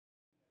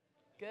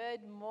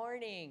Good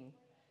morning.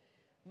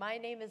 My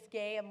name is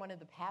Gay. I'm one of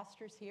the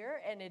pastors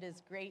here, and it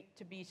is great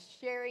to be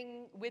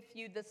sharing with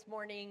you this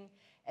morning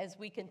as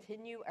we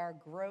continue our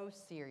Grow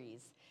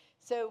series.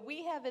 So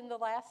we have in the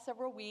last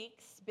several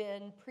weeks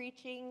been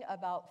preaching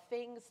about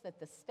things that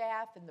the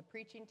staff and the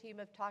preaching team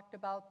have talked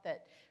about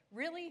that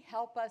really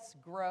help us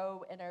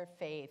grow in our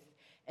faith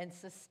and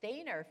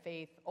sustain our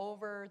faith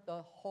over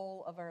the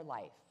whole of our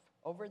life,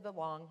 over the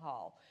long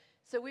haul.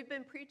 So we've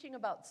been preaching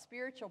about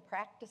spiritual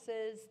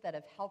practices that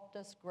have helped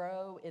us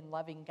grow in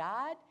loving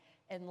God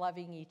and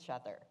loving each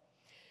other.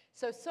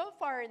 So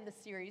far in the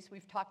series,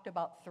 we've talked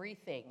about three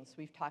things.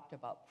 We've talked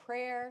about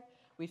prayer,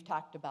 we've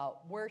talked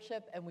about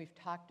worship, and we've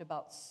talked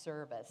about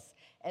service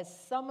as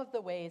some of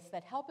the ways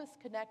that help us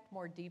connect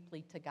more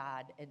deeply to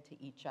God and to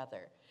each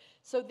other.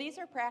 So these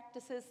are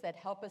practices that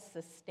help us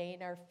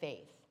sustain our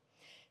faith.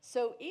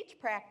 So each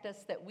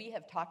practice that we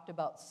have talked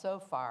about so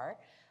far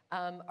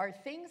are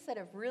things that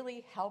have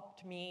really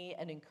helped me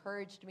and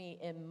encouraged me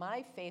in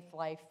my faith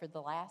life for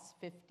the last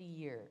 50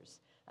 years.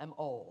 I'm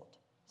old,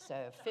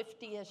 so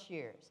 50-ish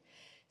years.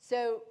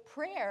 So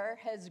prayer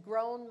has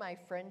grown my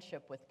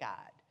friendship with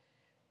God.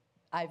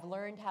 I've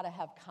learned how to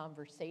have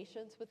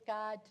conversations with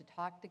God, to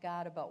talk to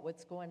God about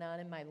what's going on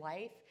in my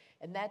life,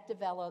 and that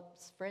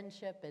develops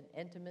friendship and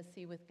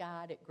intimacy with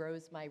God. It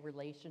grows my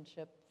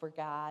relationship for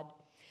God.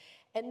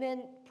 And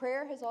then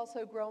prayer has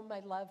also grown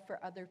my love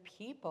for other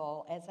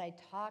people as I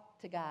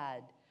talk to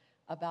God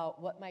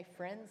about what my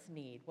friends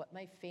need, what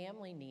my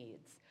family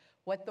needs,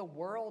 what the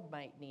world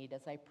might need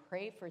as I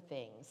pray for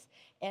things.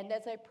 And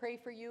as I pray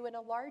for you in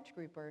a large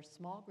group or a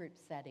small group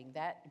setting,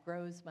 that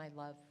grows my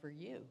love for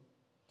you.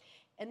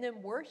 And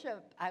then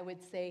worship, I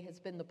would say,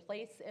 has been the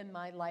place in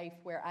my life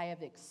where I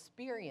have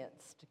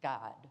experienced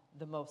God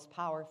the most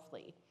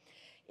powerfully.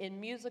 In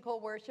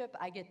musical worship,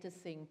 I get to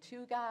sing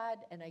to God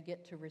and I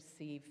get to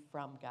receive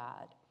from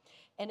God.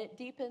 And it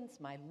deepens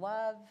my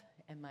love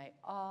and my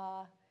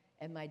awe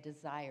and my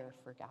desire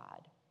for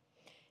God.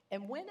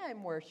 And when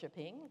I'm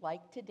worshiping,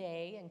 like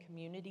today in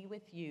community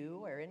with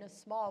you or in a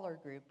smaller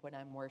group when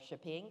I'm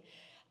worshiping,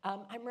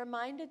 I'm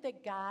reminded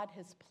that God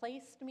has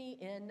placed me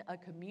in a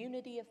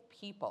community of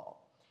people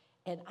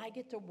and I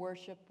get to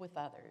worship with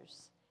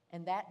others.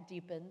 And that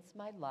deepens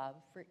my love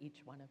for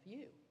each one of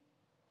you.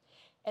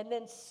 And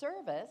then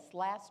service,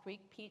 last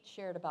week Pete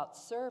shared about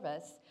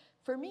service.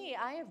 For me,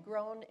 I have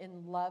grown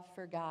in love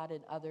for God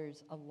and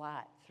others a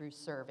lot through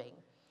serving.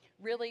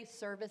 Really,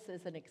 service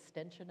is an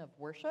extension of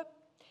worship.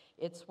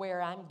 It's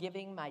where I'm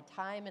giving my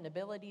time and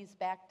abilities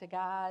back to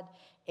God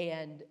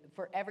and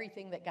for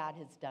everything that God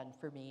has done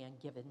for me and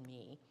given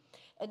me.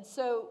 And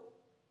so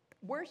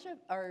worship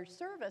or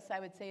service,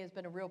 I would say, has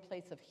been a real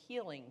place of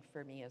healing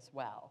for me as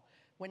well.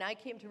 When I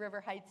came to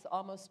River Heights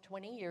almost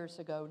 20 years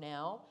ago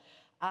now,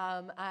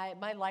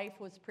 my life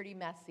was pretty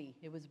messy.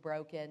 It was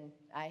broken.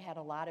 I had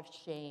a lot of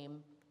shame.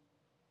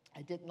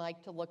 I didn't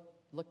like to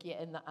look you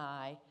in the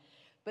eye.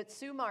 But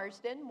Sue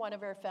Marsden, one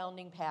of our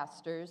founding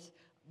pastors,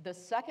 the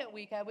second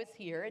week I was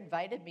here,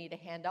 invited me to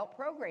hand out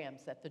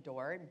programs at the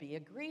door and be a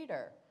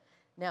greeter.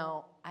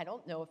 Now, I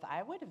don't know if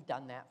I would have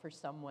done that for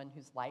someone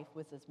whose life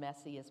was as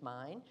messy as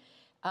mine,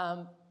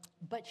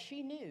 but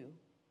she knew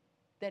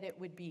that it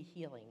would be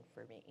healing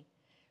for me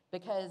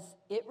because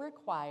it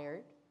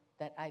required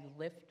that I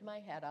lift my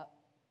head up,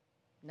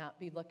 not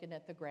be looking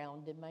at the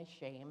ground in my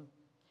shame.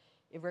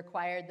 It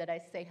required that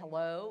I say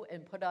hello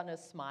and put on a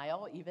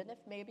smile, even if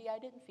maybe I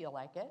didn't feel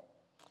like it.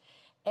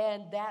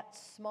 And that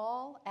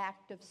small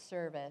act of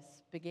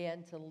service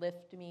began to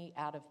lift me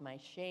out of my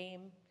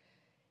shame.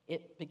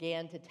 It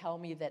began to tell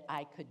me that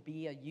I could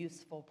be a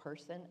useful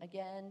person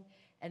again,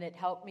 and it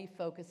helped me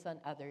focus on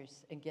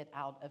others and get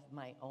out of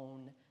my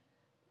own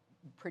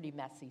pretty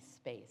messy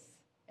space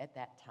at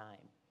that time.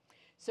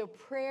 So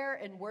prayer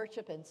and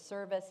worship and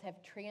service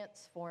have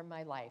transformed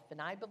my life, and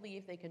I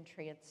believe they can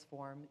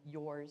transform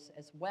yours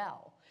as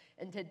well.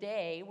 And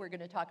today, we're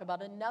going to talk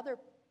about another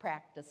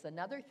practice,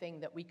 another thing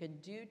that we can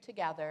do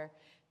together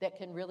that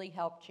can really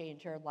help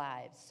change our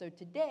lives. So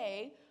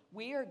today,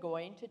 we are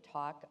going to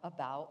talk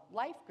about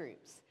life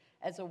groups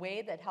as a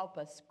way that help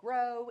us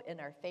grow in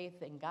our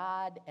faith in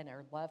God and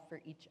our love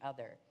for each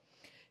other.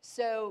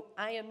 So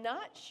I am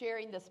not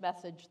sharing this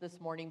message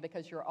this morning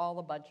because you're all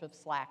a bunch of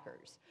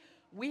slackers.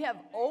 We have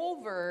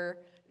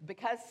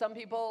because some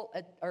people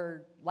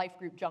are life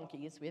group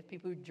junkies, we have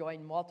people who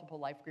join multiple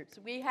life groups.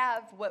 We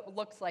have what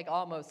looks like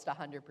almost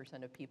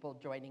 100% of people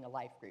joining a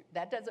life group.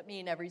 That doesn't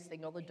mean every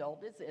single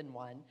adult is in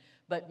one,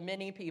 but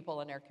many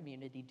people in our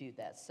community do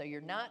this. So you're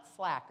not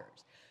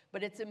slackers.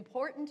 But it's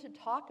important to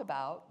talk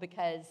about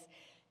because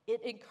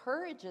it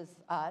encourages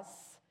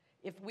us,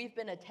 if we've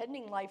been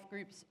attending life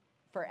groups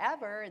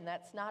forever, and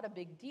that's not a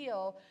big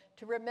deal,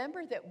 to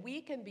remember that we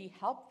can be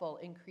helpful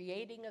in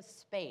creating a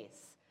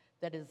space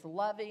that is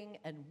loving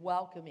and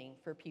welcoming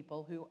for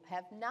people who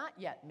have not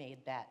yet made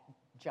that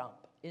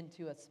jump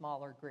into a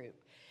smaller group.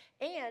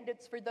 And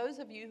it's for those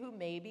of you who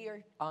maybe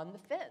are on the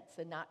fence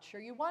and not sure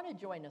you want to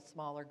join a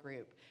smaller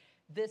group.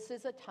 this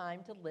is a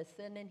time to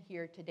listen and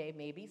hear today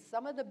maybe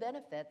some of the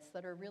benefits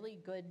that are really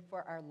good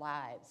for our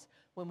lives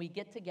when we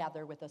get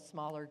together with a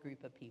smaller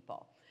group of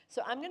people.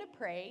 So I'm going to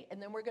pray,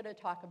 and then we're going to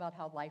talk about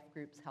how life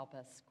groups help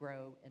us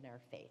grow in our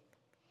faith.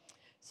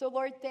 So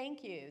Lord,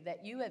 thank you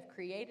that you have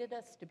created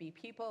us to be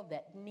people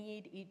that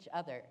need each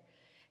other.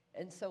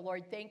 And so,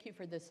 Lord, thank you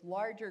for this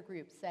larger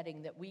group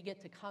setting that we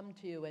get to come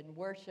to and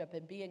worship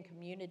and be in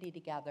community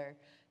together.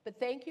 But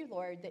thank you,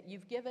 Lord, that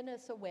you've given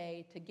us a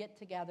way to get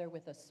together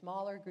with a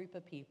smaller group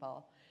of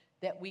people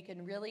that we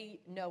can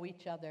really know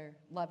each other,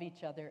 love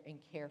each other, and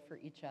care for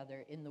each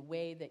other in the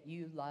way that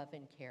you love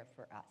and care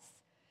for us.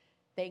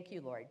 Thank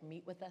you, Lord.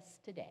 Meet with us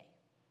today.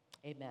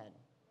 Amen.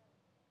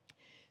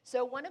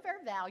 So one of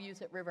our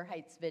values at River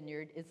Heights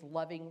Vineyard is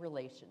loving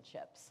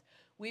relationships.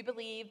 We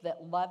believe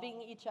that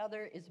loving each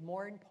other is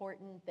more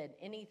important than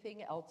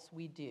anything else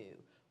we do.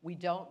 We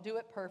don't do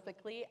it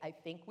perfectly. I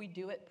think we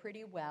do it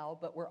pretty well,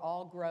 but we're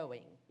all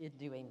growing in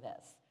doing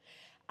this.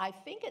 I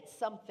think it's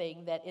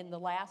something that in the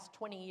last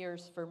 20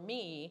 years for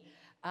me,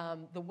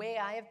 the way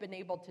I have been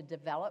able to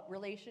develop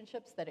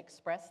relationships that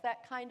express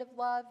that kind of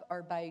love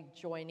are by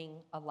joining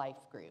a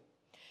life group.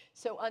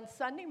 So on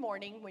Sunday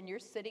morning, when you're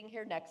sitting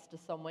here next to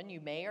someone you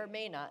may or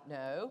may not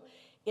know,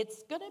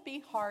 it's going to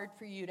be hard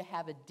for you to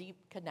have a deep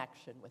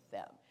connection with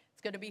them.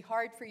 It's going to be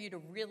hard for you to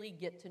really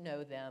get to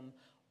know them,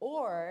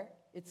 or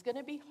it's going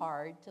to be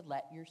hard to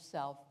let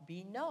yourself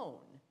be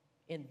known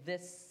in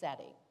this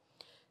setting.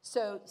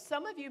 So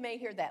some of you may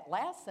hear that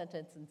last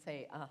sentence and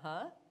say,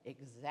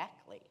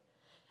 exactly.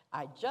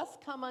 I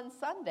just come on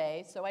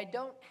Sunday, so I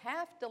don't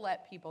have to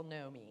let people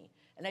know me,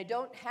 and I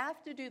don't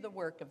have to do the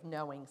work of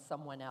knowing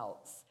someone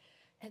else.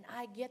 And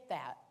I get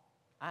that.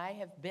 I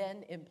have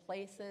been in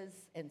places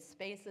and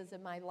spaces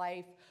in my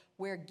life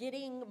where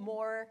getting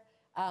more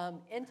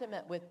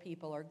intimate with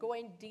people or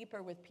going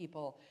deeper with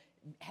people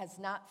has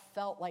not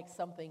felt like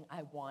something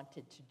I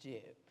wanted to do.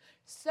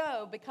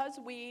 So because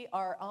we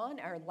are on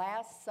our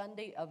last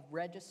Sunday of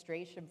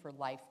registration for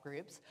life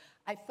groups,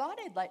 I thought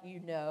I'd let you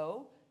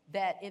know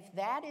that if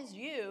that is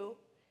you,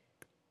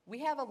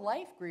 we have a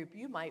life group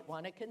you might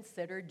want to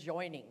consider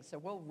joining. So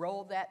we'll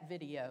roll that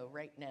video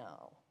right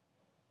now.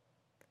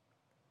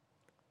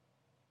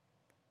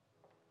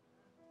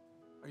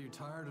 Are you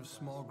tired of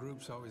small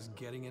groups always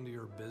getting into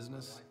your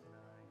business?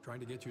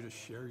 Trying to get you to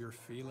share your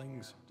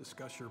feelings,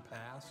 discuss your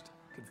past,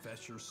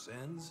 confess your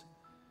sins?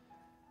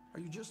 Are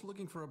you just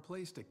looking for a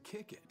place to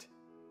kick it,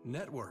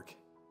 network,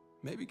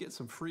 maybe get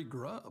some free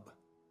grub?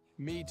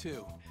 Me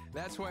too.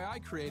 That's why I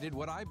created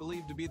what I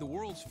believe to be the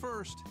world's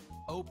first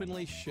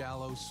openly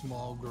shallow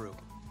small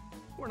group.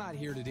 We're not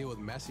here to deal with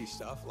messy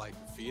stuff like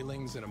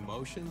feelings and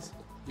emotions.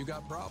 You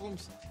got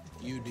problems?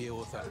 You deal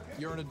with them.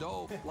 You're an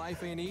adult.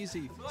 Life ain't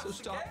easy, so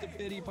stop the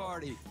pity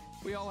party.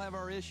 We all have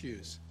our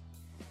issues.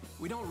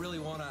 We don't really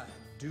want to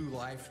do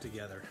life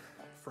together.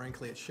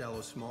 Frankly, at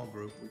Shallow Small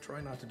Group, we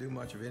try not to do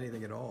much of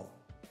anything at all.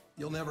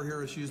 You'll never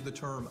hear us use the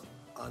term,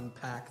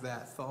 unpack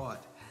that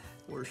thought.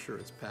 We're sure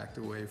it's packed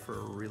away for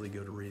a really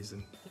good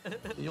reason.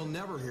 You'll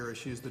never hear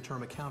us use the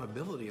term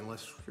accountability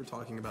unless you're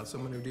talking about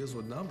someone who deals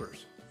with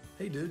numbers.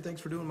 Hey dude, thanks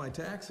for doing my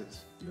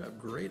taxes. You have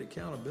great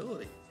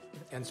accountability.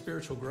 And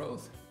spiritual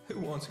growth. Who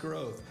wants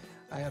growth?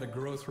 I had a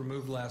growth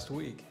removed last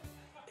week.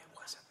 It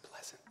wasn't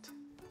pleasant.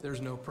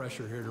 There's no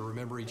pressure here to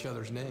remember each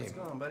other's name. What's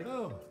going on, buddy?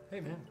 Oh, hey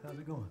man, how's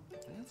it going?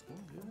 That's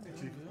going good.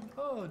 Hey,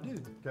 oh,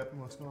 dude. Captain,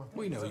 what's going on?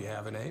 We know you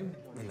have a name,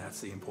 and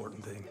that's the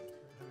important thing.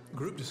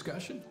 Group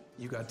discussion?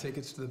 You got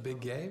tickets to the big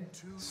game?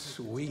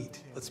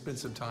 Sweet. Let's spend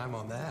some time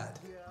on that.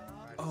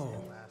 Oh,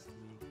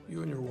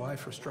 you and your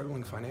wife are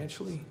struggling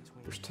financially?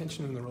 There's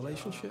tension in the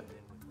relationship?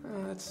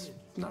 That's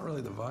not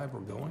really the vibe we're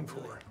going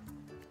for.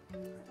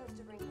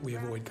 We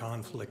avoid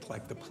conflict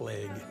like the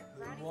plague.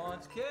 Who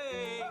wants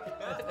cake?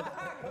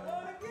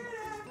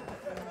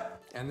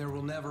 And there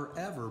will never,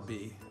 ever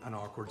be an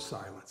awkward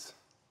silence.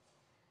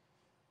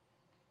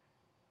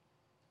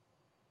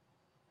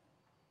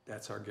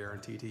 That's our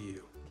guarantee to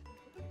you.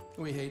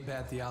 We hate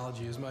bad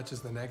theology as much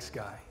as the next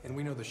guy, and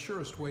we know the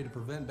surest way to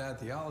prevent bad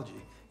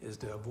theology is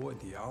to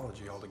avoid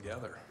theology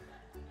altogether.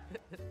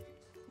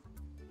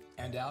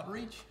 And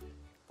outreach?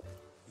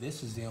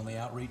 This is the only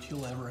outreach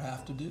you'll ever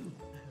have to do.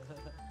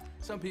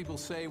 Some people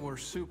say we're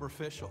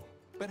superficial.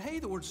 But hey,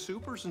 the word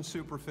super isn't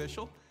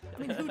superficial. I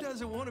mean, who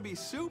doesn't want to be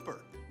super?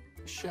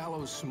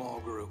 Shallow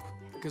small group,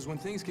 because when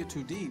things get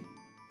too deep,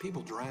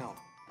 people drown.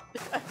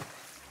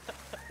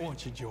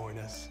 Won't you join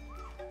us?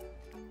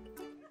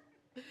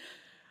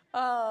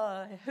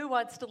 Who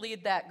wants to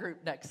lead that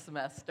group next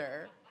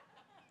semester?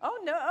 Oh,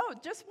 no,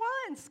 just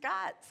one,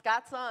 Scott.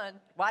 Scott's on.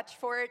 Watch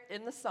for it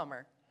in the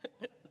summer.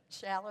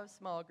 Shallow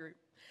small group.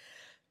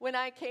 When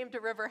I came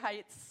to River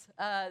Heights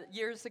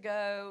years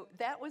ago,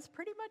 that was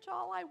pretty much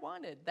all I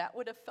wanted. That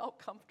would have felt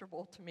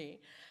comfortable to me.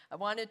 I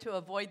wanted to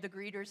avoid the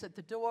greeters at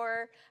the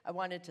door. I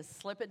wanted to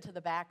slip into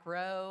the back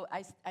row.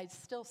 I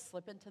still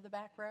slip into the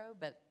back row,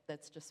 but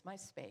that's just my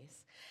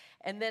space.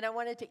 And then I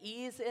wanted to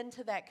ease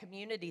into that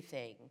community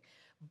thing.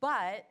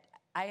 But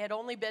I had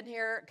only been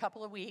here a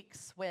couple of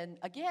weeks when,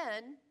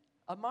 again,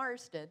 a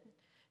Marsden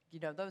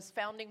those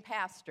founding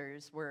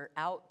pastors were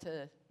out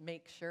to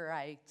make sure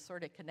I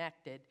sort of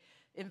connected,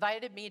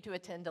 invited me to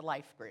attend a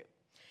life group.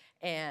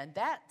 And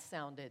that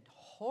sounded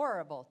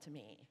horrible to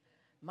me.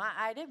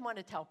 I didn't want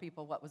to tell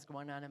people what was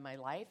going on in my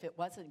life. It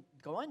wasn't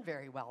going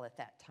very well at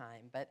that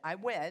time. But I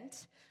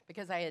went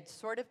because I had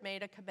sort of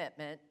made a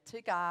commitment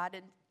to God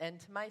and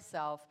to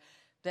myself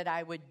that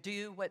I would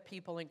do what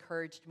people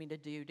encouraged me to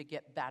do to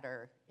get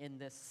better in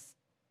this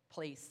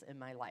place in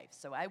my life.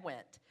 So I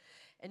went.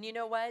 And you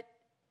know what?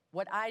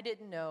 What I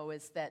didn't know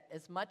is that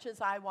as much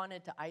as I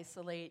wanted to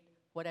isolate,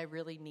 what I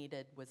really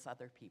needed was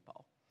other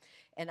people.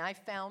 And I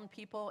found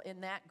people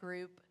in that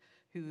group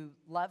who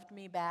loved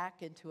me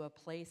back into a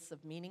place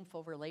of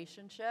meaningful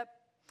relationship,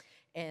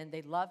 and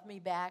they loved me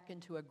back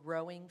into a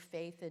growing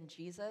faith in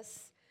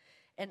Jesus.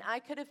 And I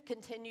could have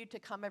continued to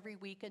come every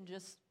week and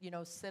just,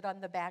 sit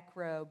on the back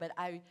row, but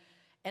I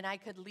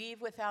could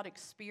leave without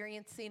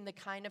experiencing the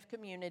kind of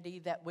community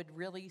that would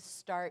really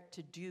start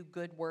to do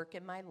good work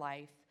in my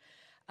life.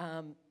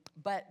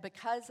 But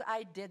because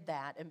I did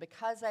that, and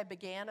because I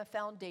began a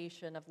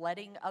foundation of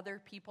letting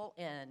other people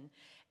in,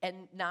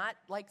 and not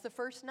like the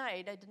first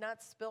night, I did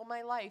not spill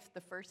my life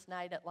the first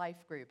night at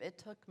Life Group. It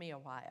took me a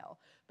while.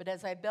 But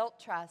as I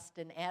built trust,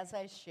 and as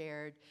I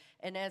shared,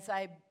 and as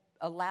I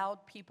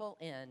allowed people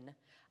in,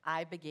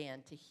 I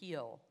began to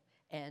heal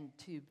and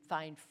to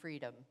find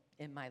freedom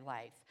in my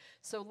life.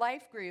 So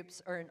life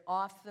groups are an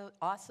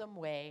awesome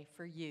way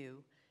for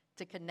you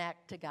to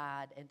connect to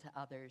God and to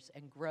others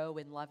and grow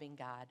in loving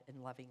God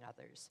and loving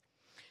others.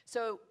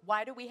 So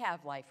why do we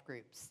have life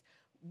groups?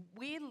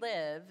 We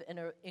live in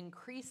an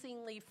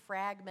increasingly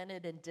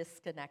fragmented and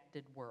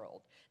disconnected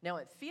world. Now,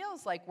 it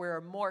feels like we're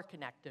a more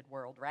connected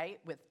world, right,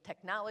 with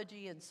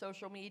technology and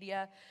social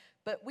media,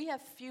 but we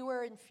have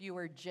fewer and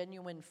fewer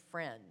genuine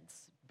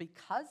friends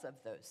because of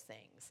those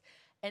things.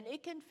 And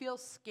it can feel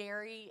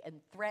scary and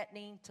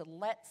threatening to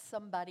let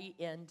somebody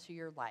into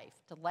your life,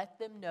 to let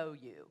them know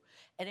you.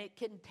 And it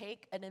can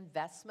take an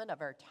investment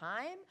of our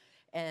time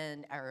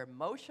and our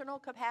emotional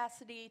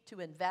capacity to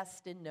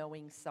invest in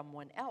knowing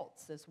someone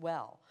else as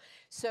well.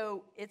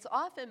 So it's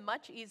often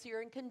much easier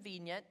and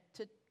convenient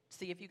to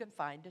see if you can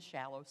find a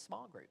shallow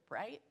small group,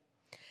 right?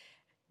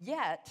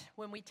 Yet,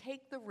 when we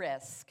take the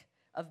risk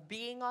of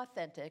being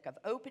authentic, of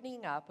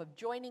opening up, of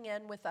joining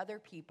in with other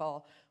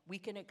people, we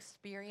can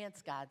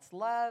experience God's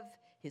love,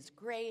 His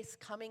grace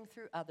coming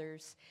through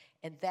others,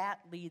 and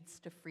that leads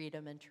to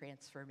freedom and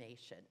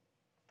transformation.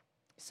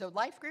 So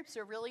life groups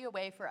are really a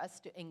way for us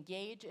to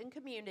engage in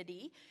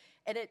community,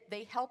 and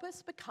they help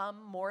us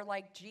become more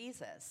like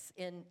Jesus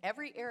in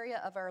every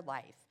area of our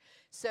life.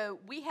 So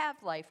we have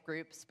life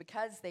groups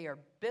because they are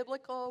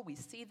biblical. We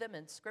see them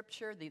in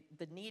Scripture,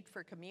 the need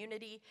for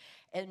community,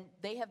 and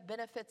they have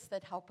benefits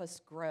that help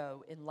us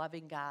grow in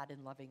loving God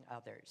and loving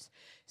others.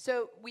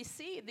 So we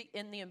see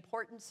in the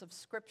importance of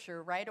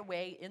Scripture right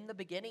away in the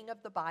beginning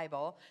of the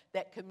Bible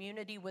that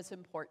community was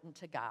important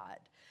to God.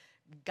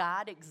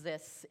 God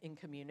exists in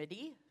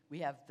community. We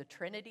have the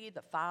Trinity,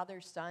 the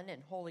Father, Son,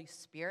 and Holy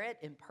Spirit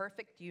in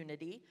perfect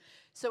unity.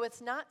 So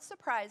it's not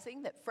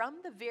surprising that from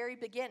the very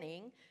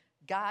beginning,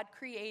 God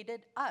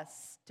created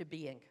us to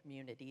be in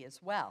community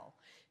as well.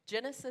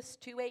 Genesis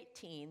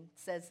 2:18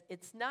 says,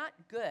 "It's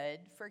not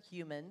good for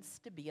humans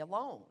to be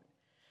alone."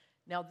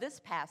 Now, this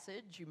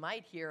passage you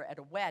might hear at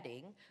a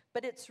wedding,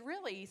 but it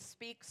really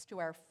speaks to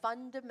our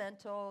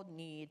fundamental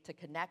need to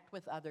connect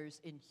with others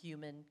in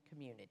human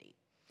community.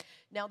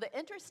 Now, the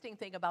interesting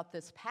thing about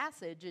this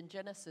passage in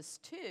Genesis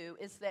 2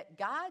 is that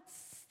God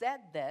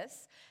said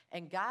this,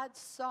 and God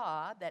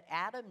saw that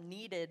Adam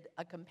needed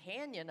a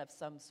companion of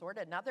some sort,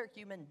 another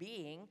human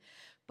being,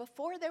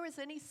 before there was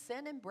any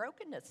sin and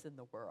brokenness in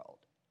the world.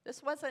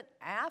 This wasn't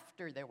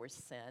after there was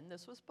sin.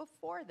 This was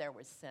before there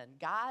was sin.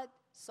 God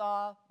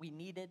saw we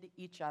needed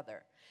each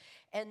other.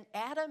 And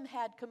Adam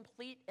had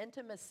complete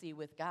intimacy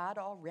with God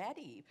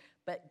already,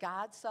 but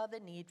God saw the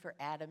need for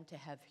Adam to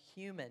have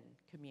human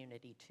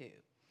community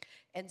too.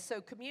 And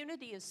so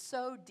community is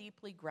so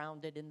deeply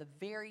grounded in the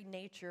very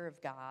nature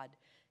of God,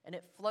 and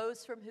it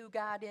flows from who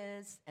God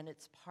is, and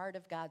it's part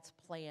of God's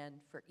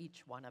plan for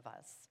each one of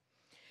us.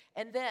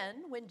 And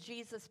then when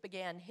Jesus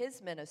began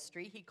his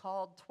ministry, he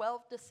called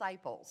 12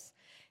 disciples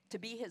to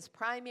be his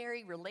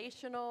primary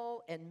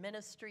relational and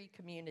ministry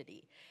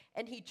community.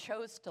 And he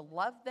chose to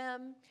love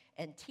them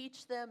and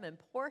teach them and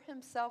pour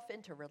himself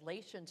into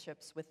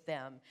relationships with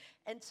them.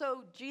 And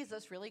so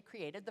Jesus really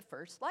created the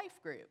first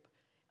life group.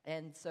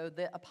 And so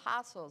the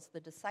apostles, the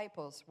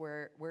disciples,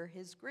 were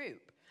his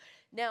group.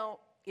 Now,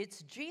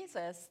 it's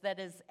Jesus that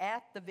is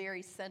at the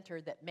very center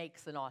that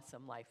makes an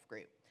awesome life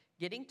group.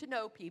 Getting to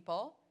know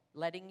people,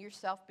 letting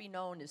yourself be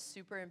known is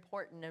super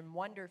important and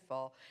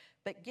wonderful,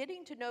 but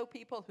getting to know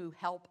people who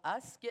help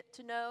us get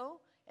to know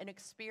and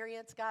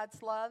experience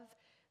God's love,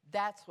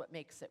 that's what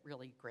makes it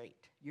really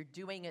great. You're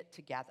doing it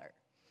together.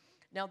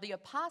 Now, the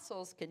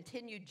apostles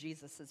continued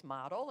Jesus'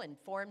 model and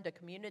formed a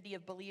community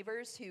of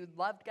believers who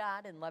loved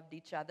God and loved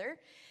each other.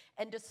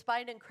 And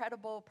despite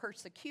incredible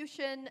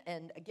persecution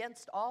and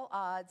against all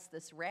odds,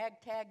 this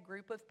ragtag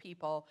group of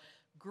people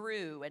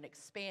grew and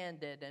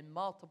expanded and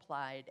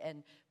multiplied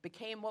and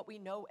became what we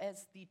know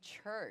as the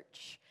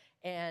church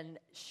and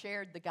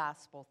shared the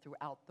gospel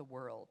throughout the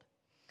world.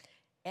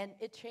 And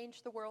it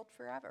changed the world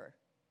forever.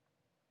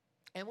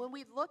 And when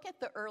we look at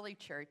the early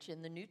church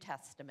in the New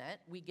Testament,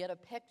 we get a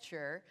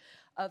picture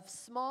of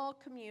small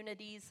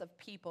communities of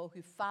people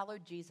who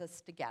followed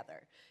Jesus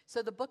together.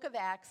 So the book of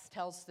Acts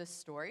tells this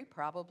story,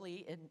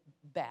 probably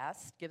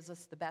gives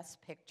us the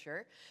best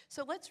picture.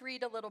 So let's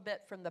read a little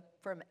bit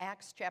from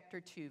Acts chapter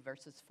 2,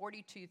 verses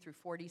 42 through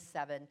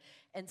 47,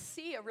 and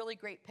see a really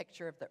great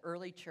picture of the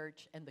early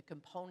church and the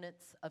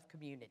components of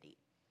community.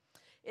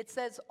 It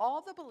says,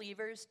 all the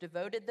believers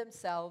devoted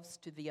themselves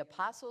to the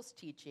apostles'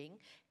 teaching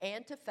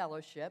and to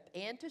fellowship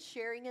and to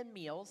sharing in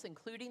meals,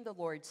 including the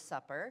Lord's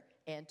Supper,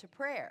 and to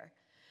prayer.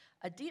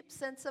 A deep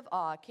sense of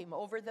awe came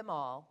over them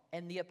all,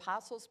 and the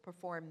apostles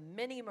performed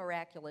many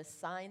miraculous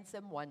signs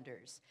and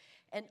wonders.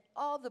 And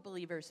all the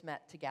believers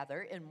met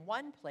together in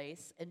one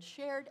place and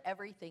shared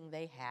everything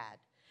they had.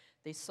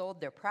 They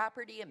sold their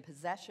property and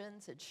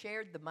possessions and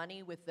shared the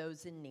money with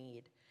those in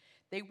need.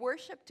 They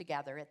worshiped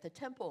together at the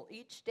temple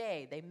each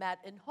day. They met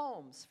in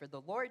homes for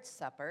the Lord's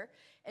Supper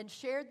and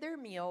shared their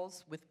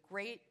meals with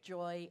great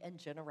joy and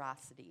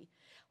generosity,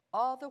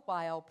 all the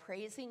while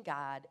praising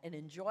God and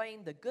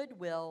enjoying the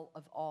goodwill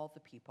of all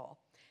the people.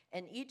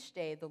 And each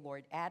day the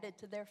Lord added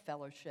to their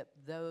fellowship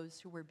those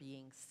who were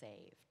being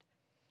saved.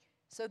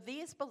 So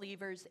these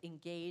believers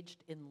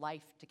engaged in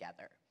life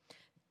together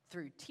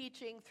through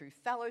teaching, through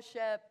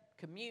fellowship,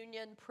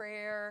 communion,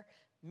 prayer,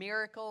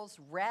 miracles,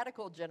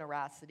 radical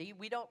generosity.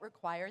 We don't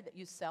require that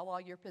you sell all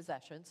your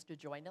possessions to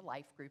join a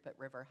life group at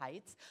River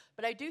Heights,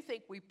 but I do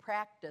think we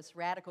practice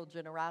radical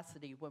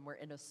generosity when we're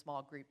in a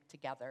small group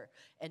together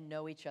and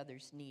know each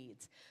other's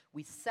needs.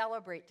 We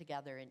celebrate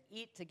together and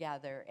eat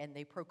together, and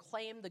they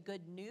proclaim the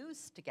good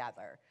news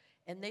together,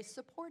 and they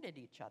supported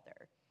each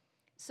other.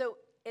 So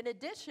in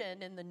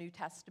addition, in the New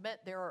Testament,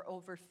 there are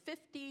over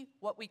 50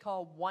 what we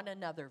call one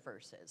another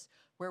verses,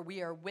 where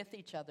we are with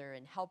each other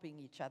and helping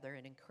each other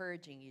and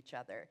encouraging each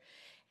other.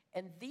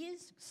 And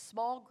these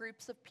small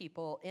groups of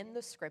people in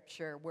the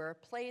scripture were a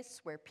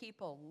place where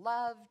people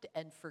loved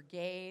and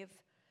forgave,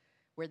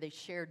 where they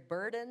shared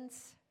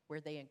burdens,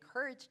 where they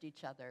encouraged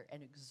each other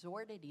and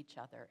exhorted each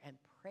other and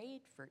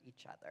prayed for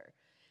each other.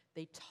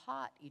 They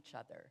taught each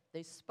other.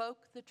 They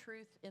spoke the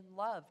truth in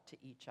love to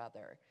each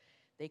other.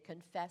 They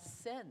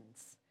confessed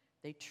sins.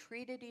 They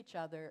treated each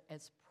other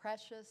as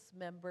precious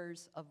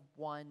members of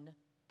one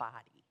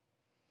body.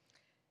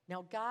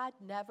 Now, God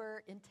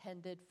never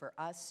intended for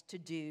us to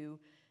do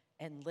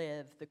and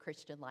live the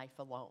Christian life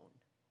alone.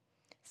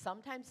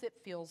 Sometimes it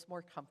feels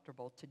more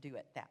comfortable to do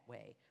it that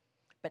way.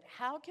 But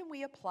how can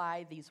we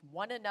apply these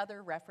one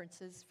another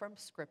references from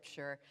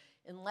Scripture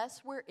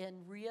unless we're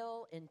in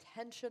real,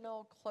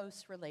 intentional,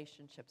 close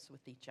relationships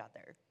with each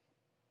other?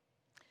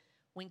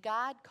 When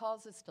God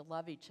calls us to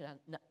love each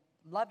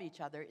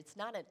other, it's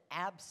not an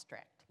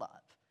abstract love.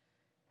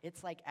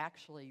 It's like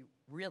actually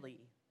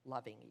really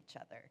loving each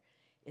other.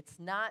 It's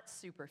not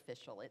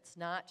superficial. It's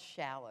not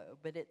shallow,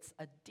 but it's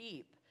a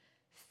deep,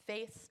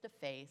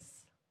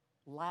 face-to-face,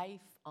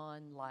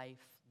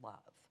 life-on-life love.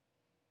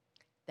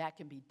 That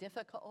can be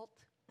difficult.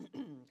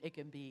 It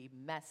can be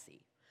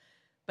messy.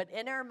 But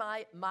in our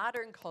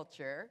modern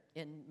culture,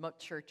 in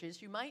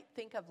churches, you might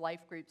think of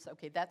life groups,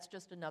 okay, that's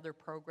just another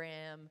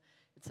program.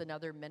 It's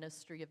another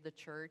ministry of the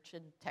church,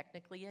 and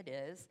technically it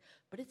is,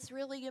 but it's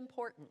really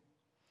important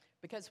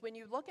because when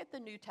you look at the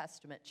New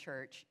Testament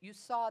church, you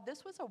saw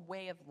this was a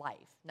way of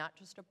life, not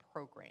just a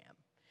program.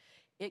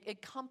 It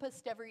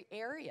encompassed every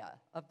area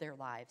of their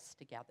lives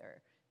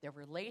together, their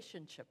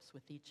relationships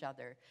with each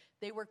other.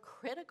 They were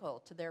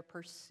critical to their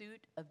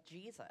pursuit of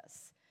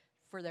Jesus,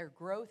 for their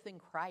growth in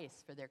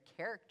Christ, for their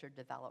character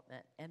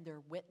development, and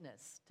their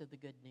witness to the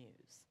good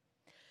news.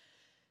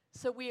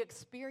 So we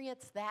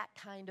experience that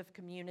kind of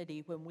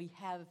community when we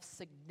have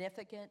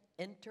significant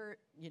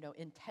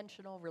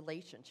intentional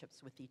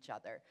relationships with each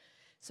other.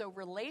 So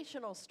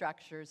relational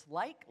structures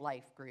like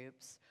life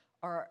groups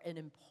are an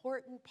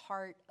important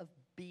part of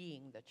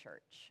being the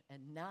church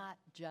and not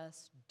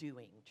just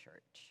doing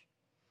church.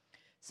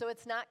 So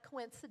it's not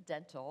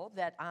coincidental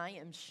that I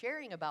am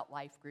sharing about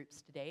life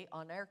groups today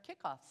on our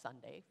kickoff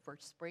Sunday for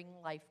spring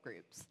life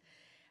groups.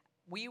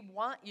 We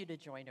want you to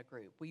join a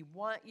group. We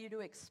want you to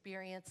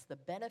experience the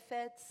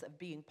benefits of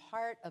being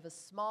part of a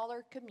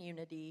smaller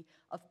community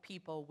of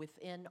people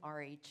within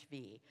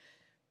RHV.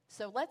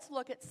 So let's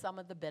look at some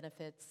of the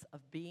benefits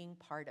of being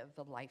part of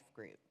the life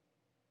group.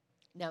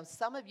 Now,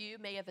 some of you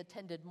may have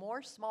attended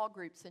more small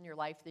groups in your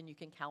life than you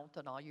can count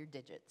on all your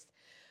digits.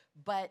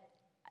 But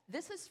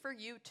this is for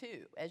you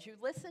too. As you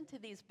listen to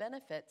these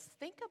benefits,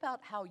 think about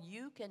how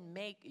you can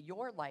make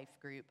your life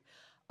group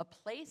a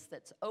place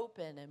that's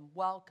open and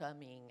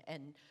welcoming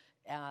and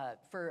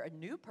for a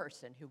new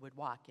person who would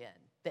walk in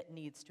that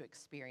needs to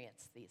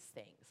experience these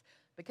things.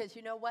 Because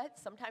you know what?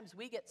 Sometimes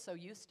we get so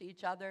used to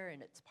each other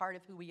and it's part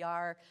of who we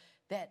are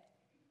that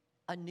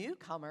a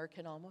newcomer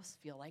can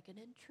almost feel like an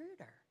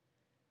intruder.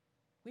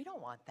 We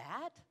don't want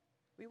that.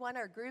 We want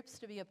our groups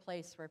to be a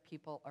place where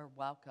people are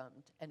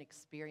welcomed and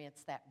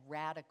experience that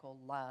radical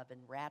love and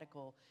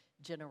radical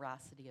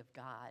generosity of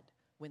God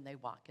when they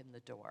walk in the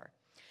door.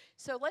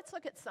 So let's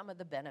look at some of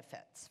the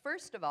benefits.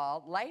 First of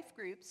all, life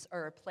groups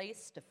are a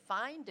place to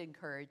find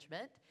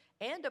encouragement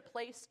and a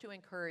place to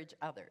encourage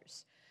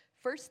others.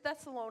 1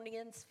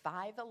 Thessalonians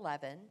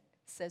 5:11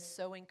 says,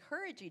 "So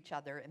encourage each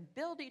other and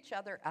build each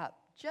other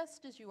up,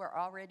 just as you are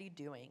already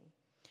doing."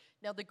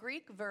 Now, the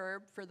Greek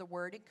verb for the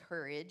word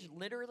encourage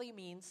literally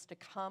means to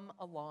come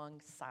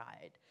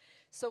alongside.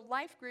 So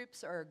life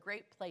groups are a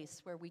great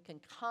place where we can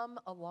come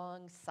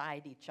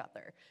alongside each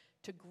other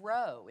to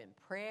grow in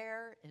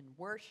prayer, in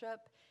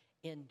worship,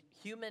 in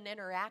human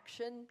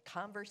interaction,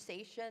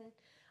 conversation,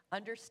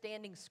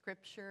 understanding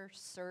Scripture,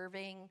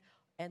 serving,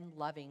 and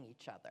loving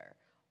each other.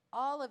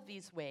 All of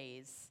these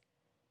ways,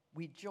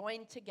 we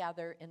join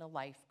together in a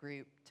life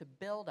group to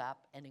build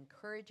up and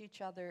encourage each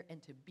other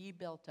and to be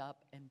built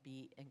up and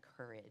be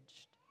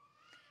encouraged.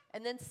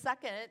 And then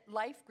second,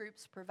 life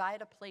groups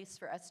provide a place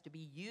for us to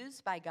be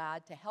used by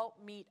God to help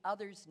meet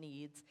others'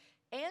 needs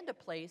and a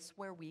place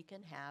where we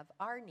can have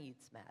our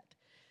needs met.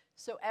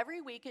 So every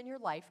week in your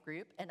life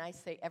group, and I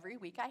say every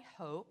week,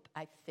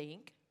 I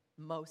think,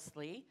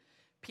 mostly,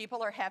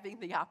 people are having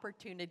the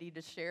opportunity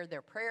to share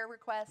their prayer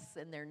requests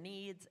and their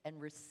needs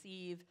and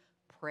receive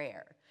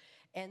prayer.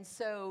 And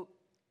so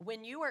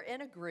when you are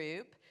in a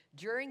group,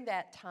 during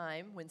that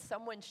time, when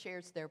someone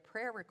shares their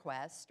prayer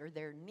request or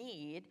their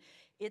need,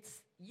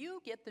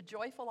 you get the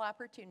joyful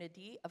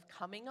opportunity of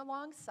coming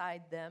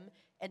alongside them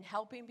and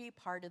helping be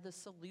part of the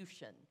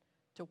solution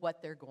to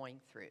what they're going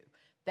through.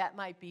 That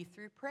might be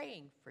through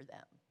praying for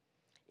them.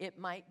 It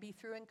might be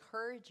through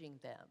encouraging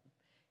them.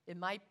 It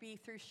might be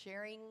through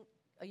sharing,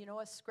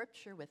 a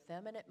scripture with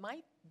them, and it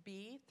might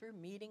be through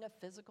meeting a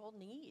physical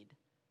need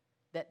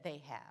that they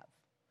have.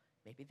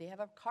 Maybe they have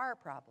a car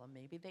problem.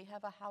 Maybe they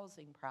have a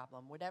housing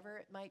problem. Whatever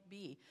it might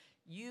be,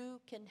 you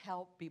can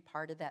help be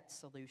part of that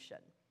solution.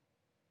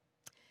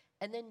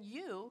 And then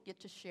you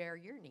get to share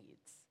your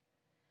needs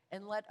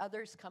and let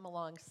others come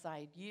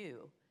alongside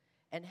you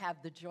and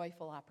have the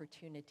joyful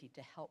opportunity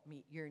to help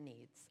meet your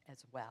needs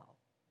as well.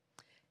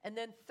 And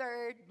then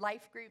third,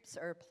 life groups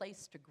are a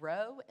place to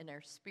grow in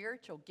our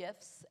spiritual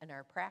gifts and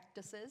our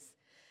practices.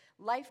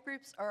 Life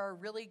groups are a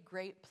really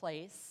great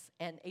place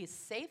and a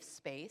safe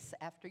space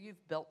after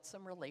you've built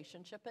some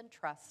relationship and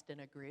trust in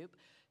a group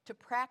to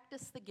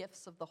practice the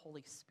gifts of the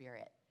Holy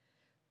Spirit.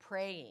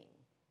 Praying,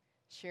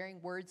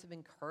 sharing words of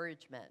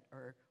encouragement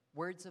or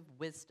words of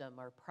wisdom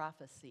or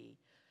prophecy.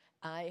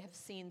 I have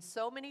seen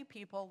so many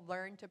people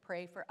learn to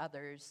pray for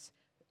others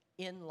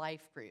in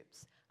life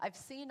groups. I've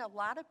seen a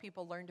lot of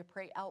people learn to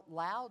pray out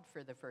loud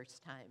for the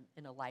first time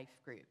in a life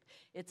group.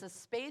 It's a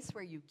space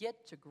where you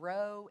get to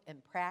grow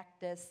and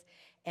practice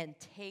and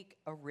take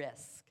a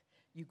risk.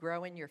 You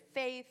grow in your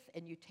faith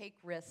and you take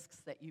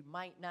risks that you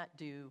might not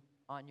do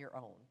on your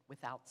own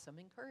without some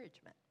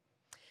encouragement.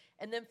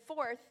 And then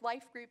fourth,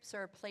 life groups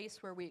are a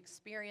place where we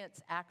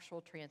experience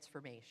actual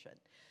transformation.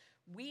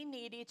 We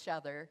need each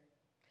other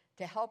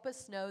to help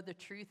us know the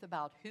truth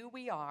about who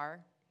we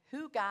are,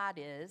 who God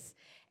is,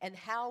 and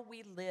how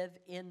we live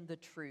in the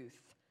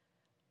truth,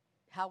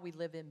 how we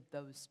live in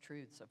those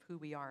truths of who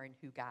we are and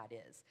who God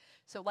is.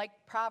 So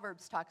like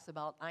Proverbs talks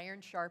about iron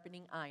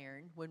sharpening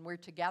iron, when we're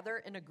together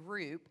in a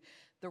group,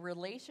 the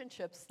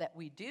relationships that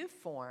we do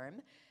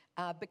form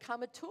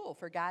become a tool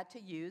for God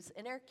to use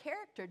in our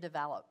character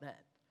development.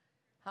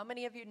 How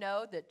many of you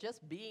know that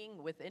just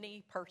being with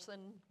any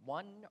person,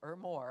 one or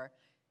more,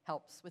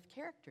 helps with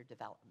character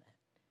development?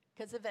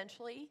 Because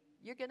eventually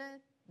you're going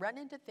to run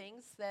into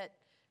things that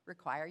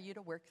require you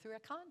to work through a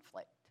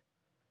conflict.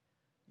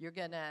 You're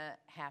going to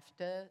have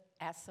to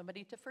ask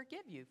somebody to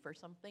forgive you for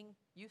something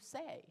you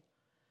say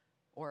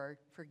or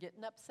for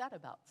getting upset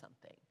about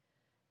something.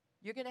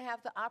 You're going to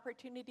have the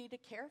opportunity to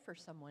care for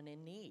someone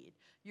in need.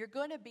 You're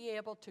going to be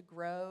able to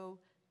grow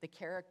the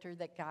character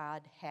that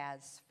God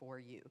has for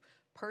you.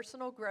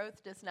 Personal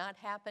growth does not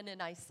happen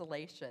in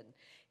isolation.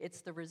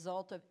 It's the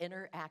result of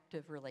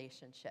interactive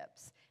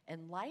relationships.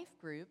 And life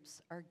groups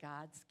are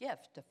God's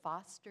gift to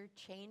foster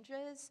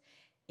changes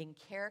in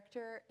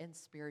character and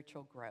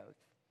spiritual growth.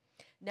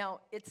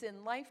 Now, it's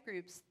in life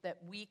groups that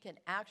we can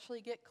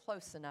actually get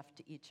close enough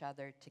to each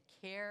other to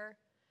care,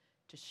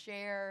 to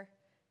share,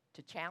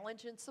 to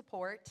challenge and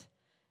support,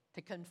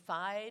 to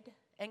confide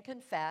and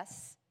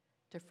confess,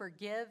 to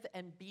forgive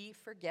and be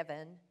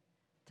forgiven,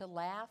 to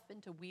laugh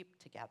and to weep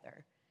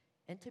together,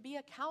 and to be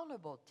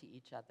accountable to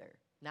each other,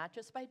 not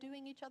just by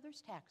doing each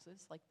other's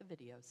taxes, like the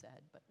video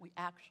said, but we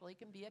actually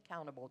can be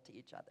accountable to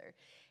each other,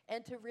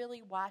 and to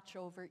really watch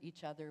over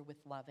each other with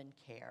love and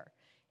care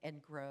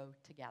and grow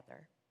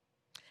together.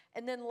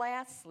 And then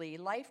lastly,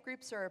 life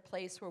groups are a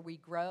place where we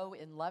grow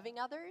in loving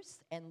others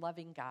and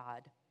loving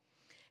God,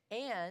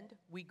 and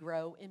we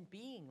grow in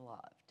being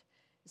loved.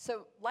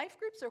 So, life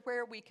groups are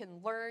where we can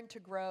learn to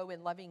grow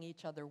in loving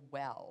each other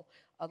well.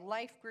 A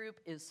life group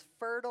is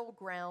fertile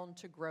ground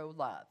to grow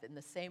love in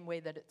the same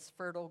way that it's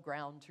fertile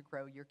ground to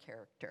grow your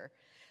character.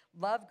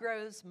 Love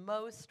grows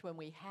most when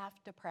we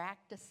have to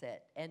practice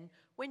it. And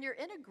when you're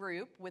in a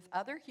group with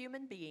other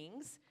human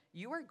beings,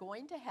 you are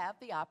going to have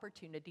the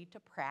opportunity to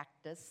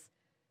practice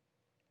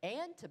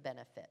and to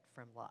benefit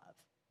from love.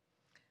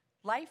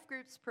 Life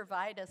groups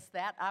provide us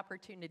that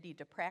opportunity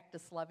to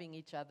practice loving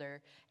each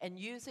other and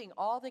using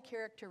all the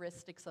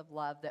characteristics of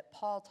love that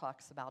Paul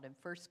talks about in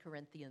 1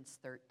 Corinthians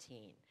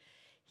 13.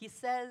 He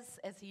says,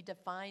 as he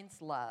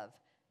defines love,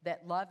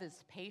 that love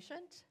is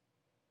patient,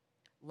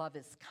 love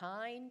is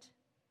kind,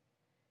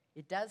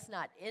 it does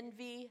not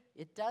envy,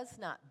 it does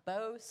not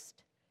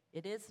boast,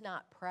 it is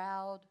not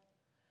proud.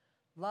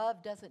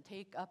 Love doesn't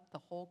take up the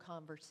whole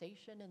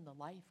conversation in the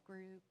life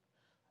group.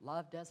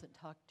 Love doesn't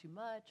talk too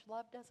much.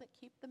 Love doesn't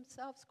keep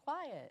themselves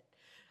quiet.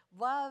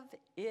 Love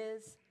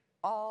is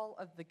all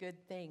of the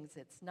good things.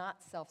 It's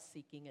not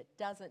self-seeking. It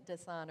doesn't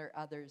dishonor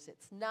others.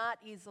 It's not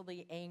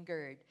easily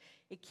angered.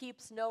 It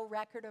keeps no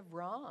record of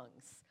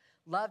wrongs.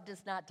 Love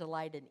does not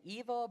delight in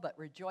evil, but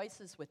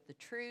rejoices with the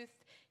truth.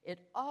 It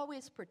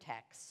always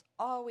protects,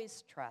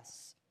 always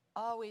trusts,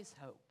 always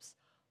hopes,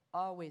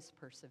 always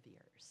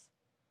perseveres.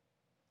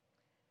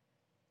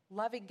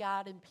 Loving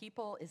God and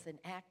people is an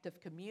act of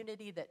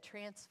community that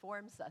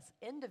transforms us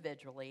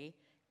individually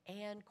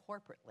and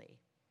corporately.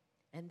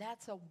 And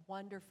that's a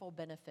wonderful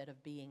benefit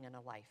of being in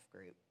a life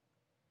group.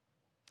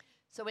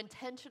 So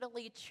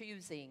intentionally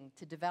choosing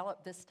to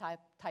develop this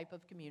type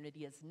of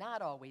community is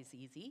not always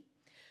easy.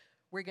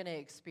 We're going to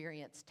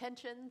experience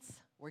tensions.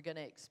 We're going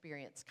to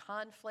experience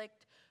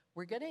conflict.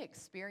 We're going to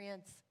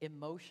experience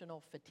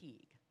emotional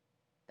fatigue.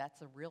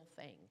 That's a real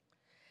thing.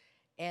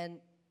 And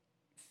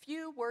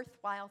few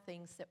worthwhile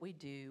things that we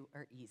do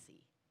are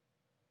easy.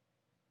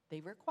 They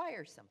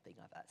require something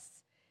of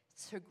us.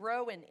 To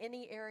grow in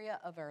any area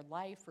of our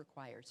life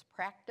requires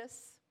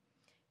practice.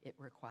 It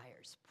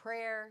requires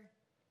prayer.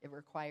 It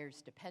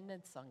requires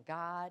dependence on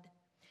God.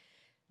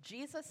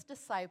 Jesus'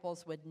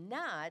 disciples would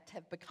not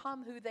have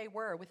become who they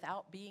were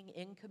without being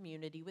in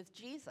community with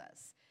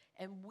Jesus.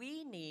 And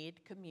we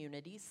need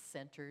communities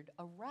centered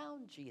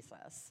around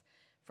Jesus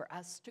for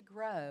us to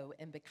grow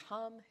and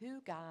become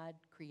who God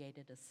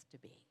created us to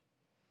be.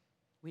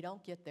 We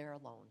don't get there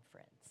alone,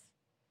 friends.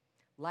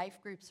 Life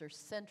groups are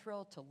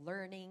central to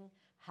learning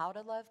how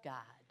to love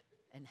God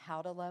and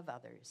how to love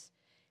others,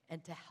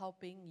 and to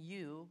helping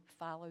you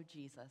follow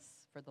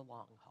Jesus for the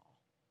long haul.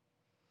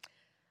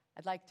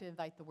 I'd like to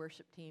invite the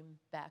worship team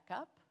back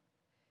up.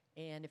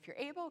 And if you're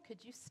able,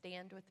 could you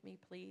stand with me,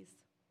 please?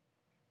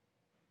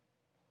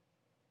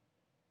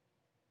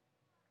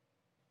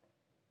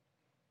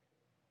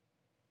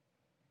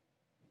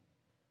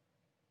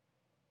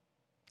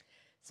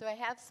 So I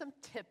have some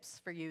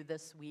tips for you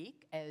this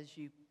week as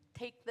you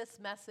take this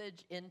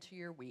message into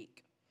your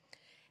week.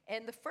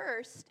 And the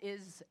first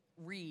is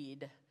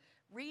read.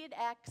 Read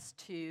Acts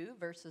 2,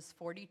 verses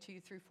 42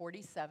 through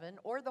 47,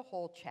 or the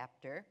whole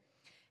chapter,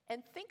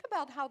 and think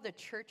about how the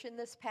church in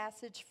this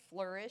passage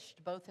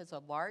flourished, both as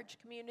a large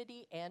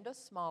community and a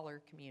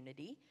smaller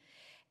community,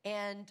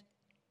 and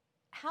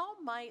how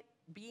might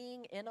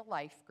being in a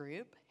life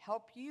group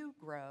help you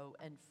grow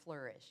and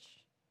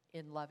flourish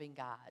in loving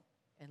God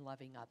and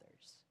loving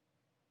others.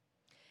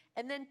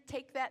 And then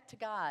take that to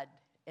God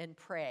and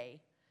pray.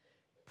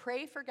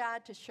 Pray for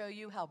God to show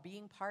you how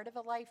being part of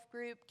a life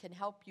group can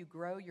help you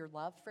grow your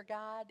love for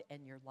God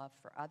and your love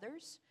for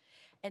others.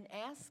 And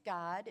ask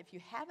God, if you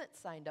haven't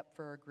signed up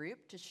for a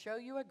group, to show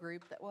you a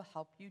group that will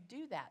help you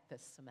do that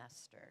this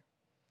semester.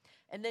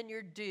 And then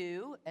you're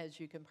due, as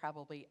you can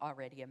probably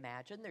already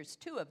imagine, there's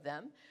 2 of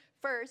them.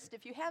 First,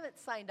 if you haven't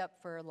signed up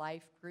for a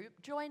life group,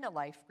 join a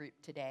life group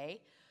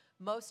today.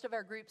 Most of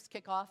our groups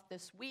kick off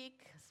this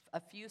week. A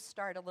few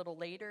start a little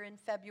later in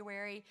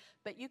February,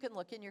 but you can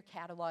look in your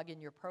catalog in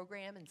your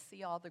program and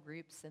see all the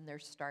groups and their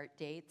start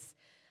dates.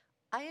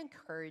 I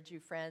encourage you,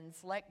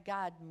 friends, let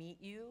God meet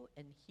you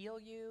and heal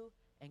you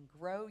and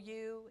grow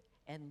you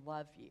and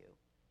love you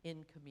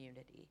in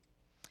community.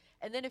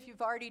 And then if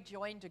you've already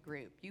joined a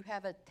group, you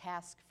have a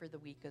task for the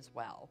week as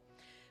well.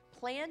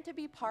 Plan to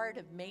be part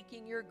of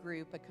making your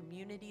group a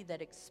community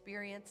that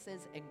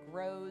experiences and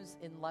grows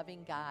in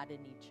loving God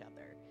and each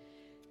other.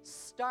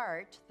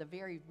 Start the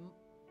very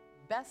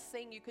best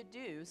thing you could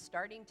do,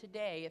 starting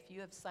today, if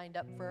you have signed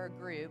up for a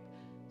group,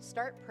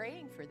 start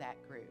praying for that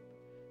group.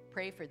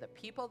 Pray for the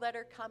people that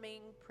are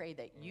coming. Pray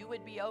that you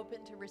would be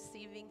open to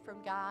receiving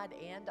from God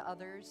and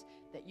others,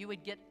 that you would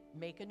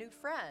make a new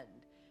friend,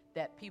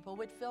 that people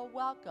would feel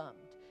welcomed.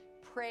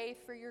 Pray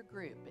for your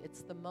group.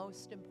 It's the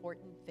most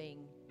important thing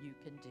you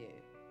can do.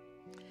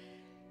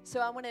 So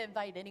I want to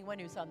invite anyone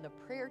who's on the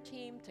prayer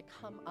team to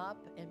come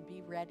up and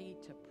be ready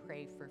to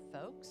pray for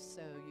folks.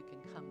 So you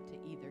can come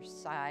to either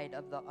side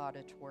of the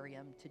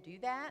auditorium to do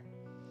that.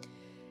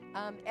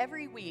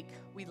 Every week,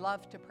 we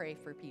love to pray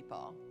for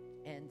people.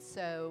 And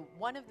so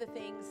one of the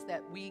things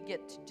that we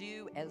get to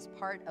do as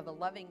part of a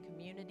loving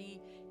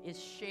community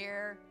is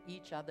share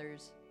each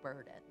other's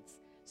burdens.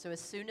 So as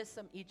soon as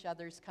each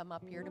others come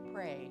up here to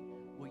pray,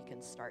 we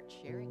can start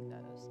sharing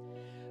those.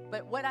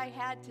 But what I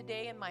had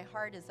today in my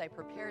heart as I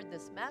prepared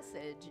this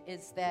message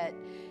is that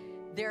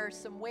there are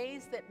some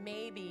ways that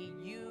maybe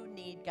you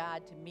need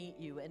God to meet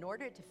you in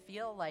order to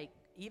feel like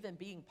even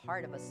being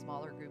part of a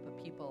smaller group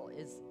of people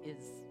is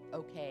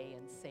okay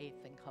and safe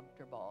and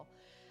comfortable.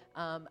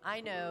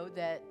 I know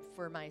that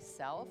for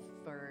myself,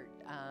 for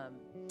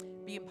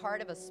being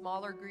part of a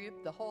smaller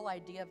group, the whole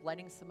idea of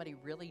letting somebody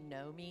really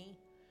know me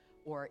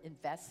or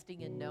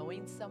investing in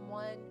knowing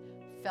someone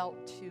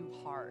felt too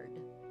hard.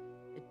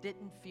 It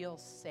didn't feel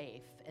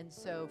safe. And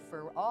so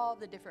for all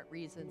the different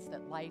reasons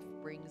that life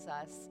brings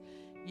us,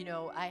 you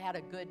know, I had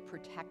a good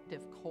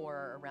protective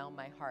core around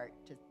my heart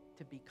to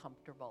be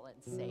comfortable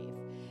and safe.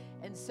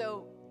 And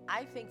so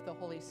I think the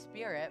Holy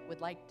Spirit would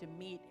like to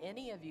meet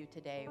any of you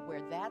today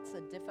where that's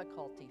a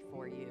difficulty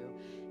for you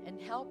and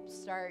help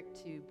start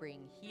to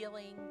bring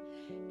healing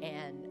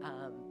and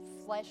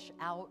flesh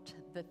out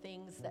the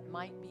things that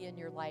might be in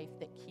your life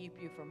that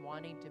keep you from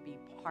wanting to be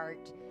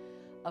part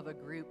of a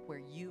group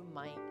where you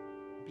might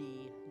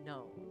be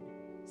known.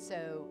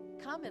 So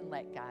come and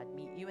let God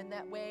meet you in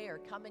that way, or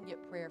come and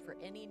get prayer for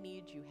any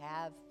needs you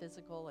have,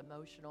 physical,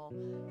 emotional,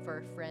 for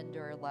a friend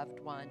or a loved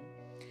one.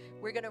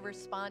 We're going to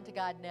respond to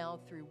God now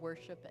through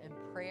worship and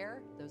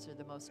prayer. Those are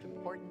the most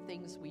important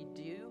things we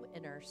do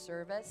in our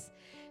service.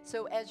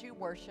 So as you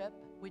worship,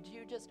 would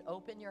you just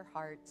open your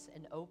hearts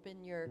and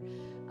open your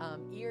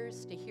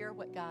ears to hear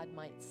what God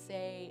might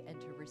say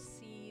and to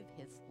receive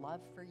his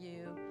love for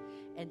you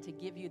and to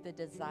give you the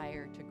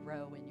desire to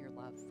grow in your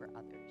love for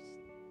others.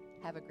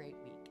 Have a great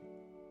week.